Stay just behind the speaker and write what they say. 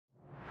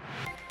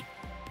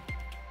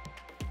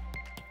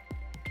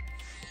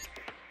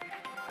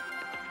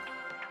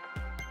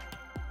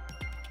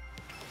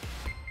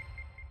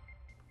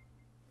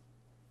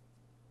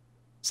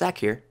Zach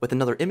here with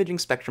another Imaging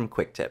Spectrum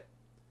quick tip.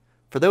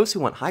 For those who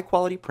want high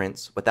quality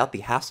prints without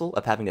the hassle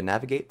of having to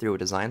navigate through a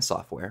design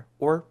software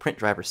or print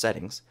driver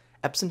settings,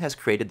 Epson has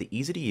created the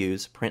easy to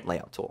use Print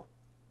Layout tool.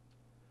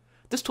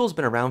 This tool has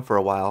been around for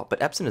a while, but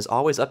Epson is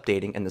always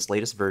updating and this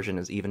latest version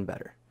is even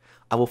better.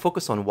 I will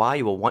focus on why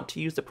you will want to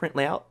use the Print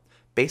Layout,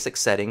 basic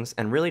settings,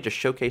 and really just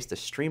showcase the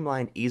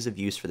streamlined ease of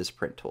use for this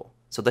print tool.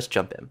 So let's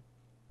jump in.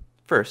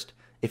 First,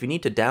 if you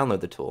need to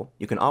download the tool,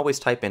 you can always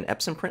type in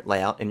Epson Print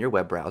Layout in your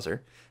web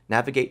browser,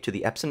 navigate to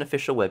the Epson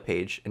official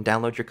webpage, and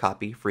download your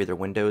copy for either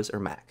Windows or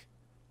Mac.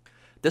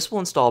 This will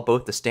install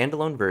both the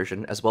standalone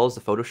version as well as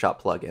the Photoshop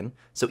plugin,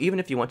 so even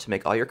if you want to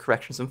make all your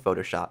corrections in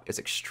Photoshop, it's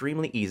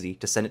extremely easy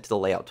to send it to the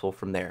Layout tool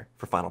from there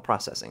for final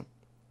processing.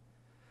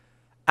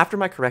 After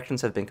my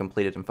corrections have been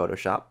completed in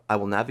Photoshop, I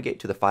will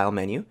navigate to the File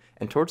menu,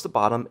 and towards the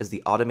bottom is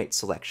the Automate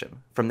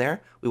selection. From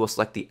there, we will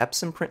select the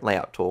Epson Print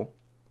Layout tool,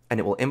 and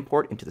it will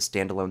import into the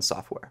standalone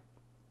software.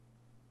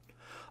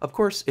 Of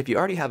course, if you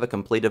already have a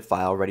completed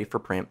file ready for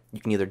print, you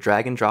can either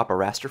drag and drop a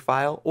raster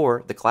file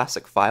or the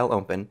classic File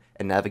Open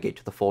and navigate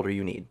to the folder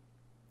you need.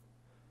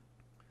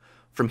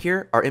 From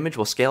here, our image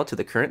will scale to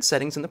the current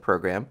settings in the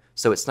program,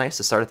 so it's nice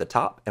to start at the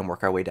top and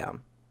work our way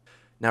down.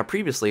 Now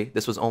previously,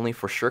 this was only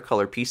for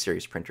SureColor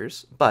P-Series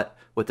printers, but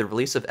with the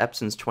release of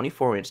Epson's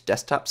 24-inch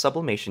desktop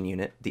sublimation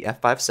unit, the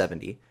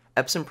F570,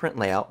 Epson Print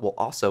Layout will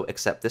also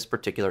accept this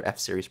particular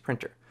F-Series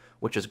printer,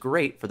 which is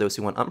great for those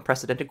who want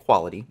unprecedented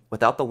quality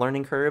without the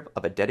learning curve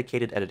of a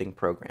dedicated editing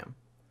program.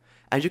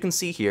 As you can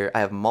see here, I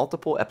have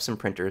multiple Epson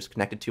printers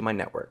connected to my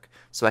network,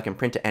 so I can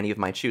print to any of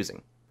my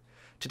choosing.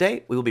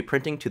 Today, we will be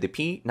printing to the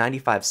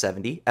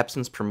P9570,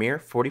 Epson's premier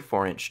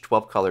 44-inch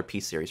 12-color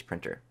P-Series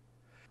printer.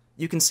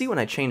 You can see when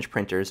I change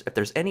printers, if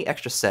there's any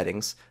extra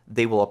settings,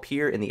 they will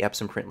appear in the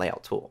Epson Print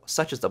Layout tool,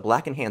 such as the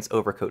Black Enhance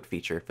Overcoat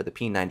feature for the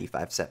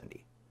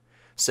P9570.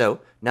 So,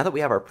 now that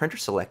we have our printer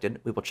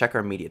selected, we will check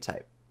our media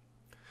type.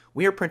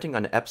 We are printing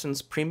on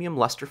Epson's premium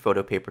luster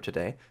photo paper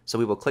today, so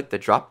we will click the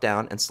drop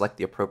down and select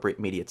the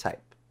appropriate media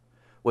type.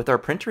 With our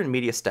printer and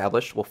media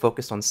established, we'll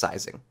focus on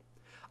sizing.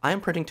 I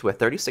am printing to a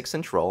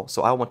 36-inch roll,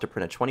 so I'll want to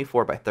print a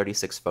 24 by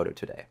 36 photo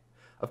today.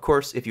 Of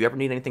course, if you ever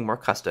need anything more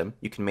custom,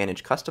 you can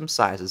manage custom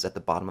sizes at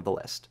the bottom of the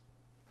list.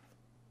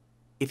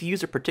 If you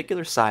use a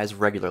particular size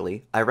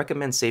regularly, I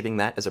recommend saving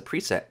that as a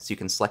preset so you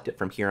can select it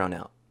from here on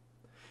out.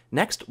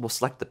 Next, we'll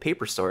select the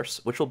paper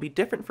source, which will be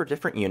different for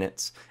different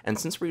units, and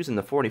since we're using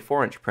the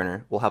 44-inch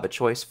printer, we'll have a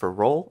choice for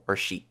roll or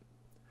sheet.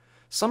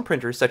 Some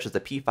printers, such as the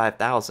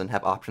P5000,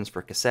 have options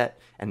for cassette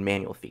and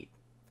manual feed.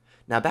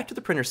 Now back to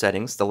the printer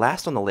settings, the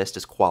last on the list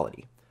is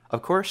quality.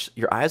 Of course,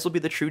 your eyes will be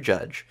the true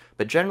judge,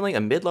 but generally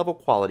a mid-level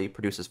quality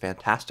produces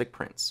fantastic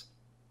prints.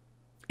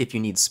 If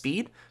you need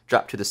speed,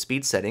 drop to the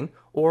speed setting,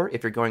 or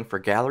if you're going for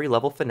gallery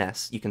level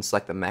finesse, you can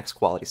select the max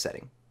quality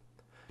setting.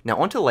 Now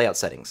onto the layout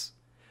settings.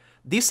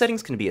 These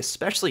settings can be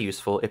especially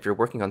useful if you're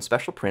working on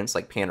special prints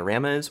like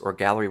panoramas or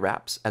gallery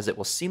wraps, as it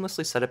will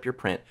seamlessly set up your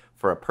print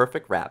for a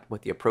perfect wrap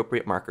with the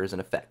appropriate markers and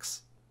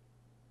effects.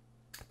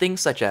 Things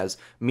such as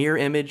mirror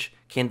image,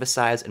 canvas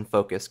size, and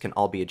focus can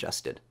all be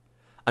adjusted.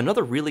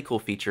 Another really cool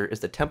feature is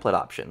the template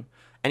option,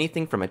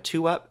 anything from a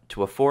 2-up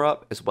to a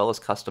 4-up as well as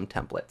custom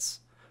templates.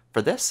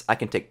 For this, I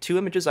can take 2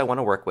 images I want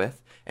to work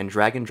with and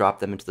drag and drop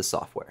them into the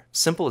software.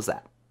 Simple as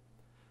that.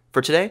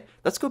 For today,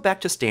 let's go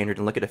back to standard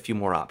and look at a few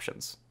more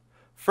options.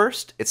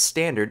 First, it's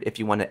standard if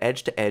you want an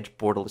edge-to-edge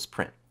borderless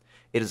print.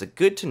 It is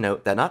good to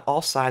note that not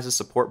all sizes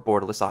support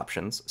borderless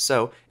options,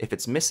 so if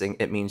it's missing,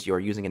 it means you are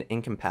using an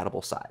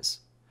incompatible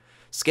size.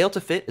 Scale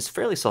to fit is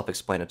fairly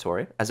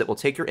self-explanatory, as it will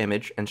take your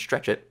image and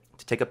stretch it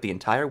to take up the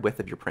entire width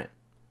of your print.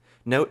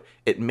 Note,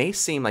 it may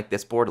seem like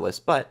this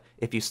borderless, but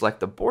if you select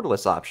the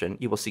borderless option,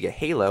 you will see a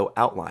halo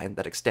outline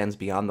that extends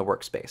beyond the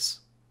workspace.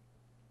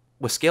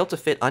 With scale to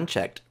fit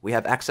unchecked, we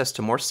have access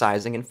to more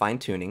sizing and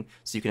fine-tuning,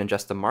 so you can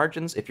adjust the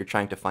margins if you're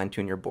trying to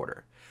fine-tune your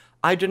border.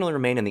 I generally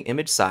remain in the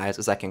image size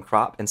as I can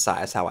crop and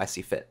size how I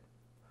see fit.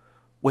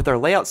 With our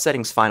layout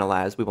settings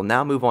finalized, we will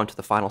now move on to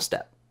the final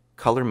step,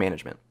 color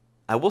management.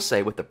 I will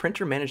say with the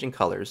printer managing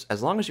colors,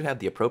 as long as you have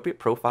the appropriate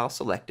profile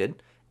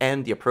selected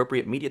and the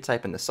appropriate media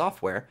type in the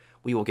software,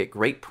 we will get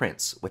great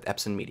prints with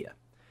Epson Media.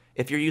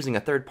 If you're using a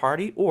third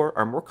party or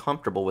are more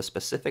comfortable with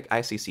specific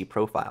ICC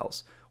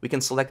profiles, we can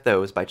select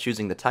those by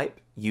choosing the type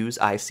Use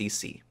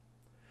ICC.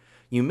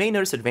 You may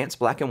notice advanced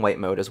black and white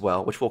mode as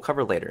well, which we'll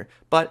cover later,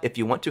 but if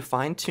you want to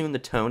fine-tune the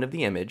tone of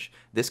the image,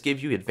 this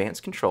gives you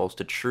advanced controls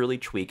to truly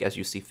tweak as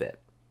you see fit.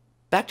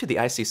 Back to the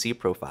ICC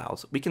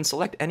profiles, we can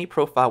select any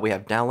profile we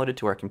have downloaded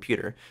to our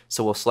computer,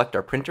 so we'll select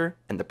our printer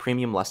and the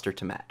premium luster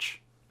to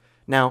match.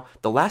 Now,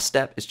 the last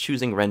step is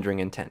choosing rendering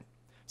intent.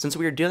 Since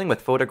we are dealing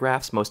with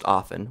photographs most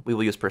often, we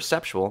will use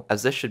perceptual,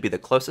 as this should be the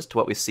closest to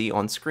what we see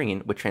on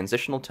screen with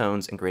transitional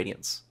tones and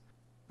gradients.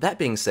 That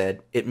being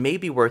said, it may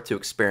be worth to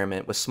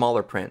experiment with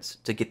smaller prints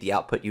to get the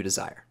output you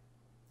desire.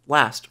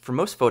 Last, for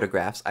most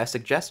photographs, I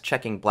suggest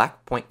checking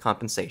black point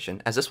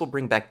compensation, as this will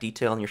bring back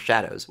detail in your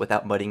shadows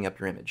without muddying up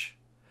your image.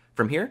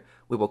 From here,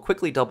 we will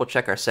quickly double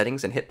check our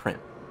settings and hit print.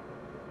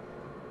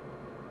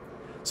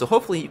 So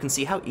hopefully you can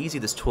see how easy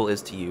this tool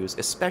is to use,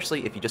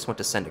 especially if you just want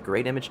to send a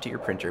great image to your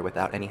printer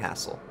without any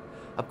hassle.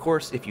 Of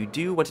course, if you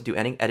do want to do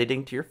any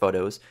editing to your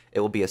photos, it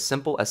will be as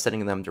simple as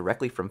sending them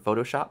directly from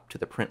Photoshop to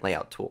the Print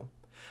Layout tool.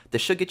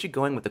 This should get you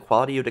going with the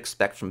quality you'd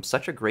expect from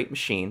such a great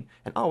machine,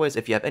 and always,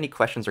 if you have any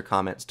questions or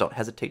comments, don't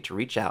hesitate to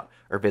reach out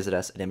or visit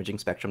us at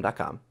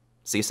imagingspectrum.com.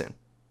 See you soon.